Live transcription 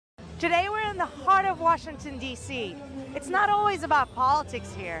Today we're in the heart of Washington, D.C. It's not always about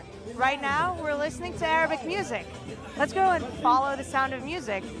politics here. Right now, we're listening to Arabic music. Let's go and follow the sound of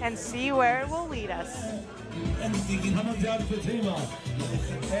music and see where it will lead us.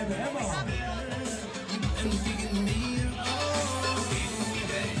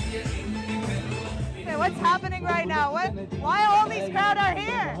 Hey, what's happening right now? Why all these crowd are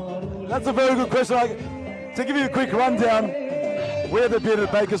here? That's a very good question. To give you a quick rundown, we're the Bearded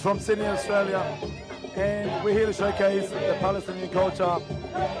Bakers from Sydney, Australia, and we're here to showcase the Palestinian culture,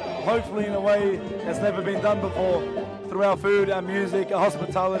 hopefully in a way that's never been done before, through our food, our music, our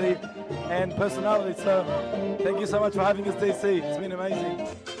hospitality, and personality. So thank you so much for having us, DC. It's been amazing.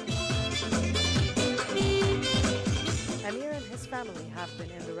 Amir and his family have been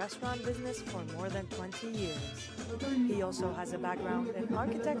in the restaurant business for more than 20 years. He also has a background in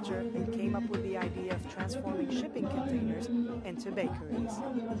architecture and came up with the idea of transforming shipping containers into bakeries.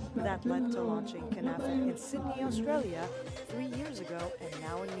 That led to launching Kanafa in Sydney, Australia 3 years ago, and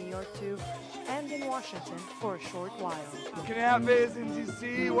now in New York too, and in Washington for a short while. Kanafa is in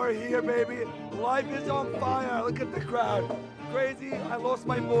DC. We're here, baby. Life is on fire. Look at the crowd. Crazy. I lost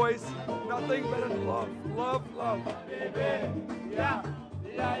my voice. Nothing better than love. Love, love. Yeah.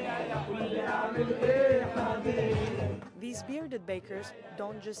 These bearded bakers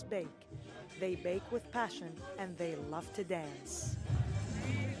don't just bake. They bake with passion and they love to dance.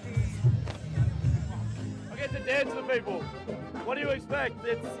 I get to dance with people. What do you expect?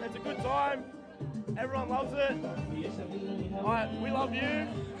 It's a good time. Everyone loves it. We love you.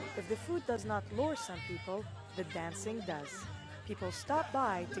 If the food does not lure some people, the dancing does. People stop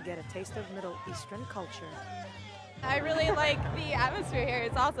by to get a taste of Middle Eastern culture. I really like the atmosphere here.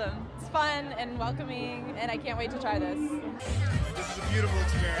 It's awesome. It's fun and welcoming, and I can't wait to try this. This is a beautiful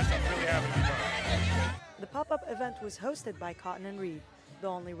experience. I'm really happy to be part of it. The pop-up event was hosted by Cotton & Reed, the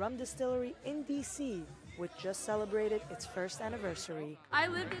only rum distillery in D.C., which just celebrated its first anniversary. I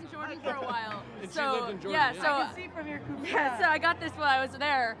lived in Jordan for a while. And she lived in Jordan, yeah, yeah. so I can see from your coupe. yeah, so I got this while I was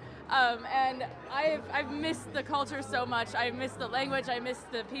there, and I've missed the culture so much. I miss the language, I miss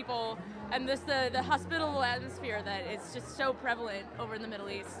the people, and this the hospitable atmosphere that it's just so prevalent over in the Middle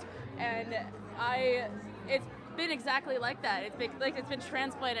East. And it's been exactly like that. It's been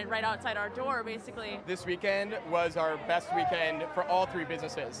transplanted right outside our door, basically. This weekend was our best weekend for all three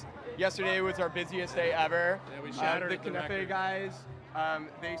businesses. Yesterday was our busiest day ever. Yeah, we shattered the the Kanafe record. guys,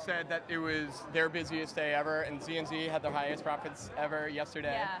 they said that it was their busiest day ever, and Z&Z had their highest profits ever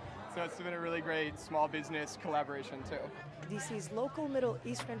yesterday. Yeah. So it's been a really great small business collaboration too. DC's local Middle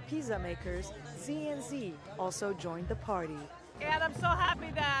Eastern pizza makers, Z&Z, also joined the party. And I'm so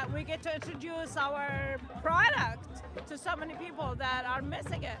happy that we get to introduce our product to so many people that are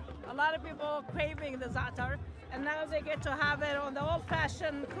missing it. A lot of people craving the za'atar, and now they get to have it on the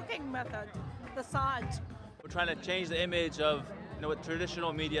old-fashioned cooking method, the saj. We're trying to change the image of what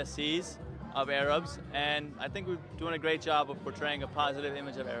traditional media sees of Arabs, and I think we're doing a great job of portraying a positive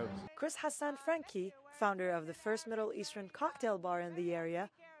image of Arabs. Chris Hassan Frankie, founder of the first Middle Eastern cocktail bar in the area,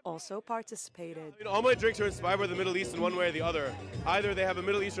 also participated. All my drinks are inspired by the Middle East in one way or the other. Either they have a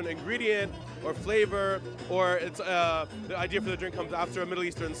Middle Eastern ingredient or flavor, or it's the idea for the drink comes after a Middle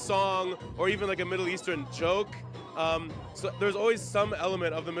Eastern song, or even like a Middle Eastern joke. So there's always some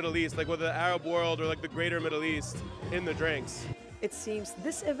element of the Middle East, like whether the Arab world or like the greater Middle East in the drinks. It seems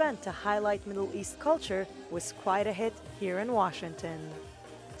this event to highlight Middle East culture was quite a hit here in Washington.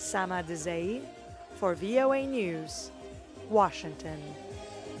 Sama Dizayee for VOA News, Washington.